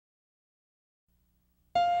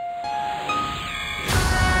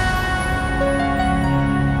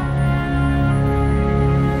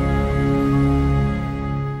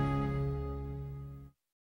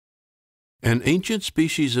An ancient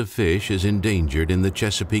species of fish is endangered in the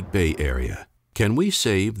Chesapeake Bay area. Can we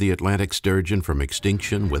save the Atlantic sturgeon from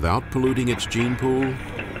extinction without polluting its gene pool?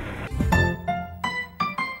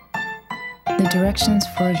 The directions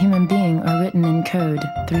for a human being are written in code,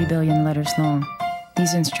 3 billion letters long.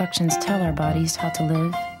 These instructions tell our bodies how to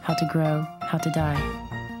live, how to grow, how to die.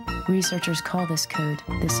 Researchers call this code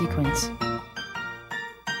the sequence.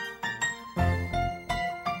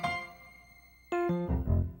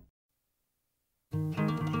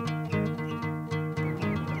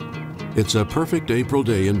 It's a perfect April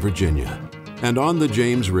day in Virginia. And on the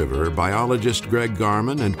James River, biologist Greg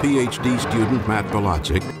Garman and PhD student Matt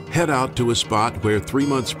Balachik head out to a spot where 3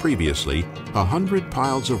 months previously, 100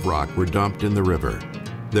 piles of rock were dumped in the river.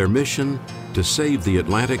 Their mission? To save the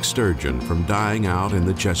Atlantic sturgeon from dying out in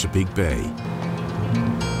the Chesapeake Bay.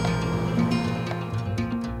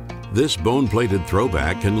 This bone-plated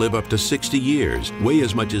throwback can live up to 60 years, weigh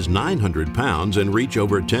as much as 900 pounds, and reach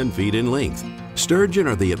over 10 feet in length. Sturgeon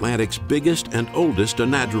are the Atlantic's biggest and oldest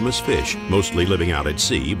anadromous fish, mostly living out at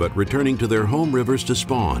sea but returning to their home rivers to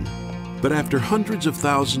spawn. But after hundreds of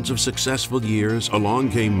thousands of successful years,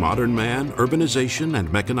 along came modern man, urbanization, and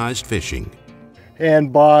mechanized fishing.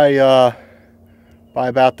 And by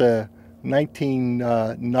about the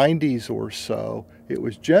 1990s or so, it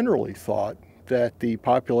was generally thought that the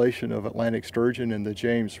population of Atlantic sturgeon in the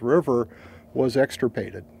James River was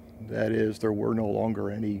extirpated. That is, there were no longer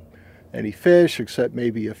any fish except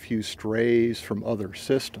maybe a few strays from other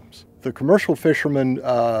systems. The commercial fishermen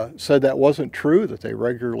said that wasn't true, that they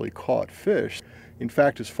regularly caught fish. In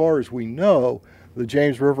fact, as far as we know, the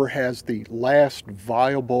James River has the last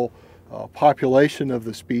viable population of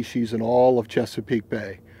the species in all of Chesapeake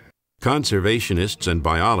Bay. Conservationists and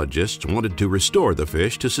biologists wanted to restore the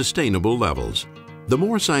fish to sustainable levels. The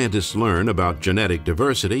more scientists learn about genetic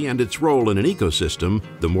diversity and its role in an ecosystem,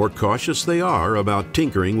 the more cautious they are about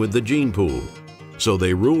tinkering with the gene pool. So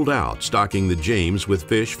they ruled out stocking the James with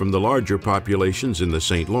fish from the larger populations in the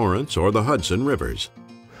St. Lawrence or the Hudson rivers.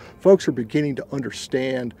 Folks are beginning to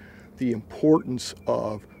understand the importance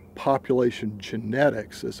of population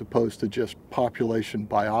genetics as opposed to just population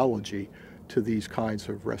biology to these kinds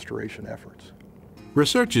of restoration efforts.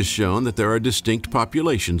 Research has shown that there are distinct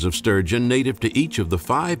populations of sturgeon native to each of the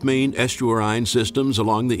 5 main estuarine systems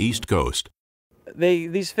along the East Coast.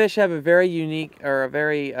 These fish have a very unique or a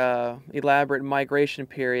very elaborate migration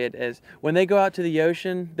period. As when they go out to the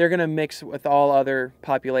ocean, they're going to mix with all other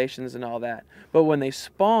populations and all that. But when they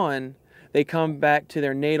spawn, they come back to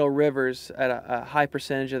their natal rivers at a high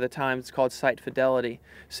percentage of the time. It's called site fidelity.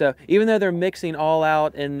 So even though they're mixing all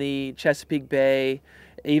out in the Chesapeake Bay,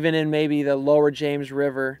 even in maybe the lower James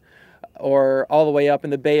River, or all the way up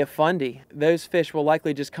in the Bay of Fundy, those fish will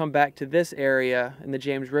likely just come back to this area in the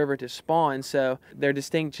James River to spawn, so their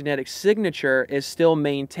distinct genetic signature is still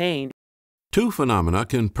maintained. 2 phenomena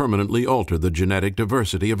can permanently alter the genetic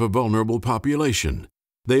diversity of a vulnerable population.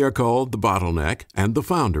 They are called the bottleneck and the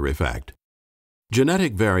founder effect.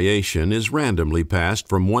 Genetic variation is randomly passed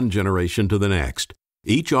from one generation to the next.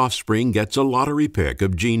 Each offspring gets a lottery pick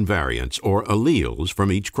of gene variants, or alleles,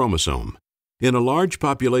 from each chromosome. In a large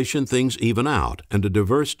population, things even out, and a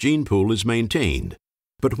diverse gene pool is maintained.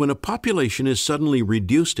 But when a population is suddenly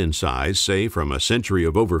reduced in size, say from a century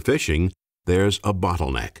of overfishing, there's a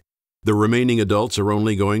bottleneck. The remaining adults are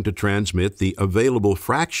only going to transmit the available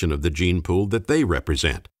fraction of the gene pool that they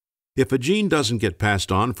represent. If a gene doesn't get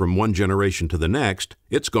passed on from one generation to the next,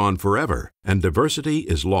 it's gone forever, and diversity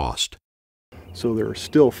is lost. So there are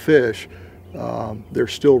still fish, they're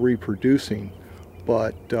still reproducing,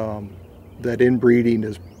 but that inbreeding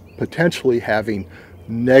is potentially having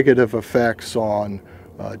negative effects on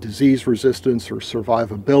disease resistance or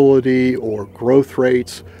survivability or growth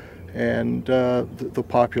rates, and the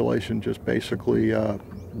population just basically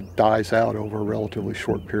dies out over a relatively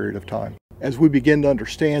short period of time. As we begin to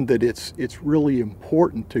understand that it's really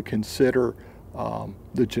important to consider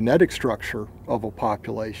the genetic structure of a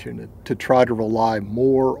population, to try to rely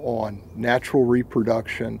more on natural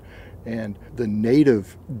reproduction and the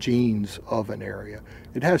native genes of an area.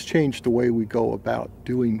 It has changed the way we go about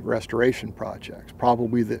doing restoration projects.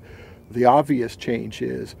 Probably the obvious change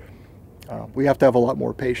is we have to have a lot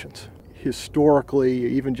more patience. Historically,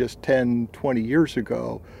 even just 10, 20 years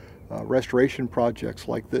ago, restoration projects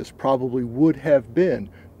like this probably would have been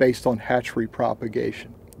based on hatchery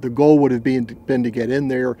propagation. The goal would have been to get in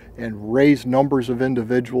there and raise numbers of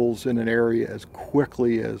individuals in an area as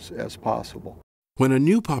quickly as possible. When a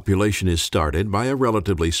new population is started by a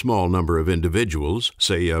relatively small number of individuals,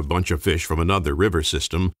 say a bunch of fish from another river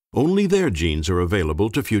system, Only their genes are available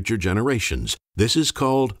to future generations. This is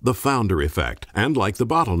called the founder effect, and like the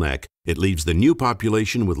bottleneck, it leaves the new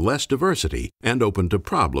population with less diversity and open to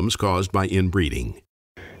problems caused by inbreeding.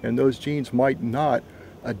 And those genes might not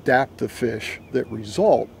adapt the fish that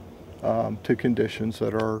result to conditions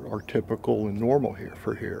that are typical and normal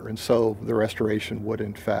here. And so the restoration would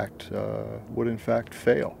in fact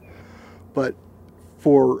fail. But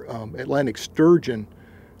for Atlantic sturgeon,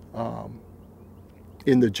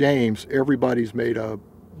 in the James, everybody's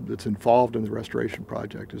that's involved in the restoration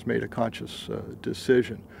project has made a conscious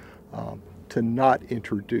decision to not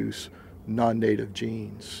introduce non-native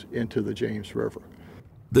genes into the James River.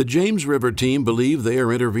 The James River team believe they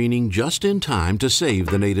are intervening just in time to save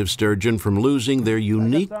the native sturgeon from losing their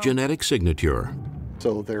unique genetic signature.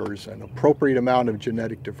 So there's an appropriate amount of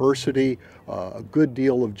genetic diversity, a good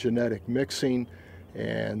deal of genetic mixing,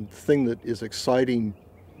 and the thing that is exciting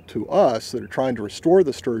to us that are trying to restore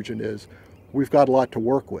the sturgeon is we've got a lot to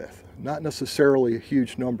work with. Not necessarily a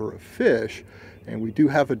huge number of fish, and we do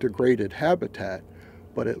have a degraded habitat,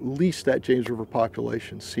 but at least that James River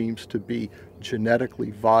population seems to be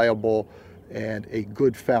genetically viable and a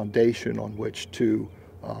good foundation on which to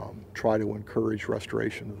try to encourage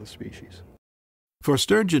restoration of the species. For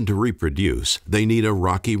sturgeon to reproduce, they need a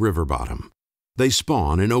rocky river bottom. They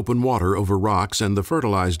spawn in open water over rocks, and the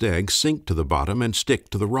fertilized eggs sink to the bottom and stick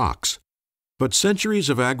to the rocks. But centuries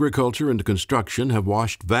of agriculture and construction have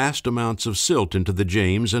washed vast amounts of silt into the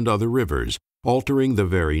James and other rivers, altering the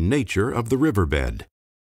very nature of the riverbed.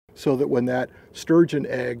 So that when that sturgeon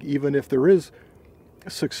egg, even if there is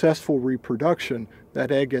successful reproduction,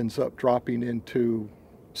 that egg ends up dropping into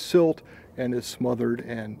silt and is smothered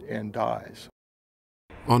and dies.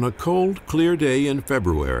 On a cold, clear day in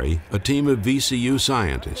February, a team of VCU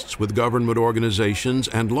scientists with government organizations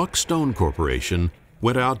and Luck Stone Corporation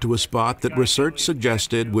went out to a spot that research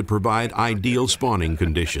suggested would provide ideal spawning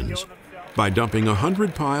conditions. By dumping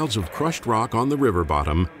 100 piles of crushed rock on the river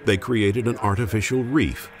bottom, they created an artificial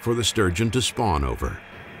reef for the sturgeon to spawn over.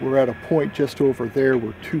 We're at a point just over there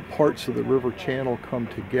where two parts of the river channel come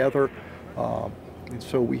together, and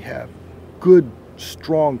so we have good,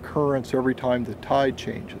 strong currents every time the tide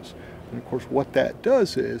changes. And of course what that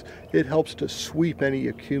does is it helps to sweep any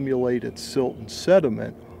accumulated silt and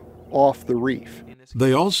sediment off the reef.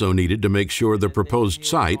 They also needed to make sure the proposed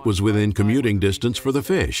site was within commuting distance for the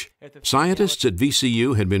fish. Scientists at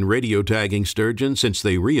VCU had been radio tagging sturgeon since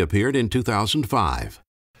they reappeared in 2005.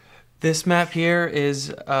 This map here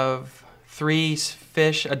is of 3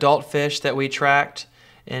 fish, adult fish, that we tracked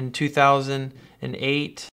in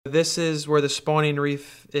 2008. This is where the spawning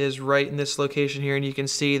reef is, right in this location here, and you can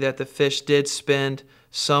see that the fish did spend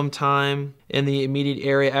some time in the immediate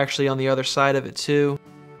area, actually on the other side of it too.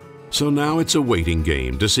 So now it's a waiting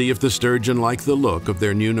game to see if the sturgeon like the look of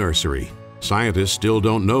their new nursery. Scientists still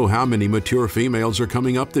don't know how many mature females are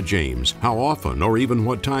coming up the James, how often, or even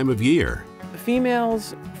what time of year. The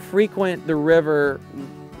females frequent the river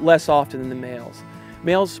less often than the males.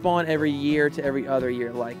 Males spawn every year to every other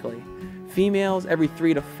year likely. Females every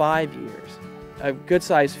 3 to 5 years. A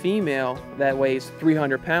good-sized female that weighs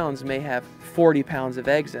 300 pounds may have 40 pounds of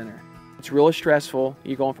eggs in her. It's really stressful.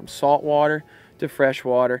 You're going from salt water to fresh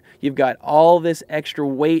water. You've got all this extra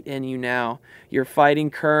weight in you now. You're fighting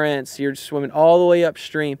currents, you're swimming all the way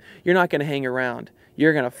upstream. You're not going to hang around.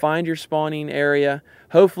 You're going to find your spawning area.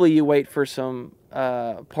 Hopefully you wait for some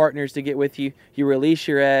partners to get with you. You release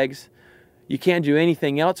your eggs. You can't do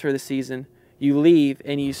anything else for the season. You leave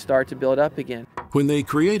and you start to build up again. When they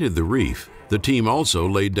created the reef, the team also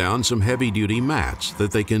laid down some heavy-duty mats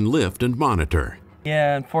that they can lift and monitor.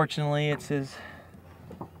 Yeah, unfortunately it's as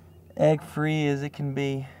egg-free as it can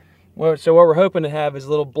be. Well, so what we're hoping to have is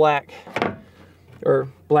little black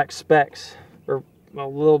specks, or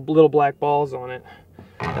little black balls on it.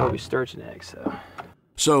 That would be sturgeon eggs.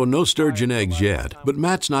 So no sturgeon eggs yet, but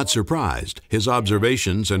Matt's not surprised. His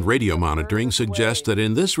observations and radio monitoring suggest that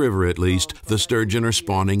in this river at least, the sturgeon are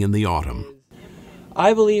spawning in the autumn.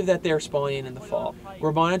 I believe that they're spawning in the fall.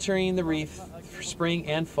 We're monitoring the reef for spring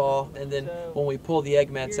and fall, and then when we pull the egg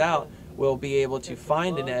mats out, we'll be able to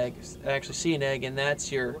find an egg, actually see an egg, and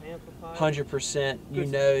that's your 100% you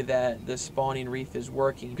know that the spawning reef is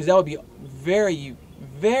working. Because that would be very,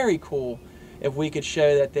 very cool if we could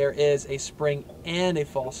show that there is a spring and a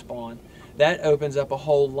fall spawn. That opens up a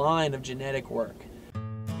whole line of genetic work.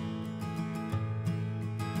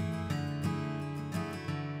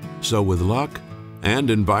 So with luck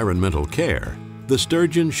and environmental care, the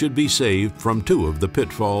sturgeon should be saved from 2 of the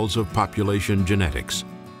pitfalls of population genetics: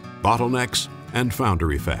 bottlenecks and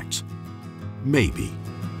founder effects. Maybe.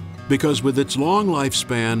 Because with its long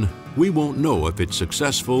lifespan, we won't know if it's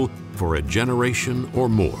successful for a generation or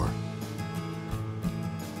more.